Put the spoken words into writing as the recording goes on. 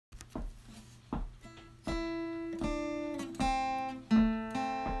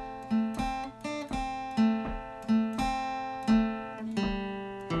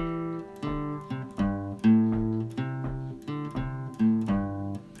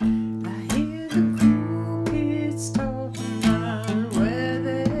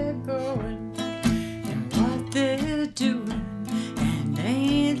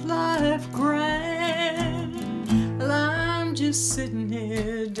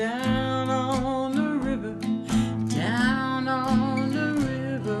down on the river, down on the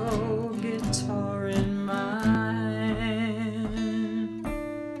river, old guitar in my hand.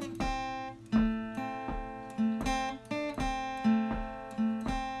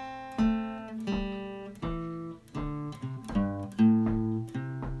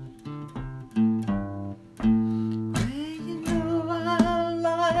 Well, you know I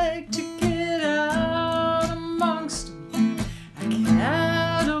like to get out amongst them. I get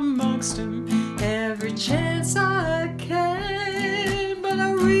out amongst them every chance I can, but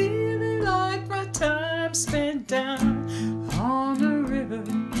I really like my time spent down on the river,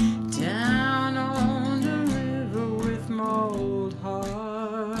 down on the river with my old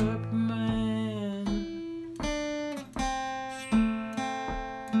harp man.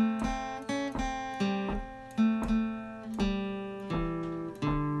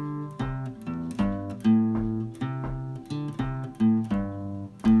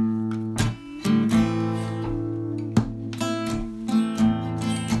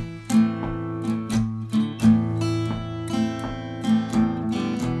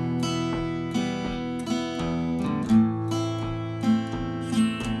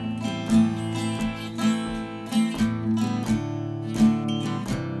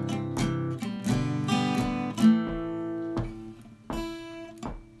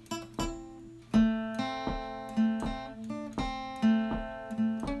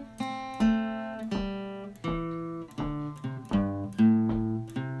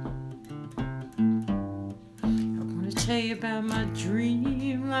 Tell you about my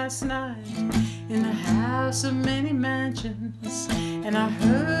dream last night in the house of many mansions, and I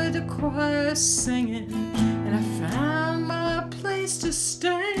heard the choir singing, and I found my place to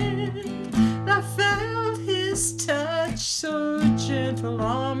stand, and I felt his touch so gentle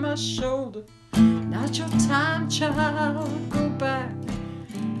on my shoulder. Not your time, child, go back,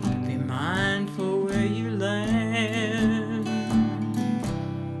 be mindful where you land,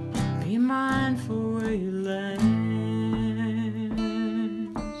 be mindful where you land.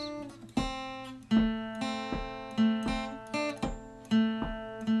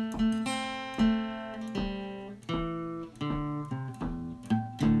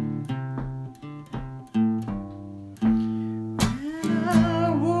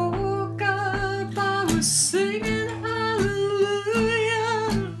 Singing hallelujah,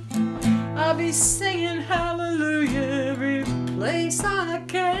 I'll be singing hallelujah every place I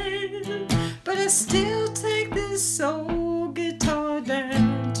can, but I still take this old guitar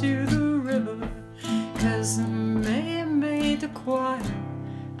down to the river, 'cause I may have made the choir,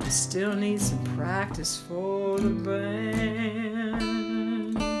 I still need some practice for the band.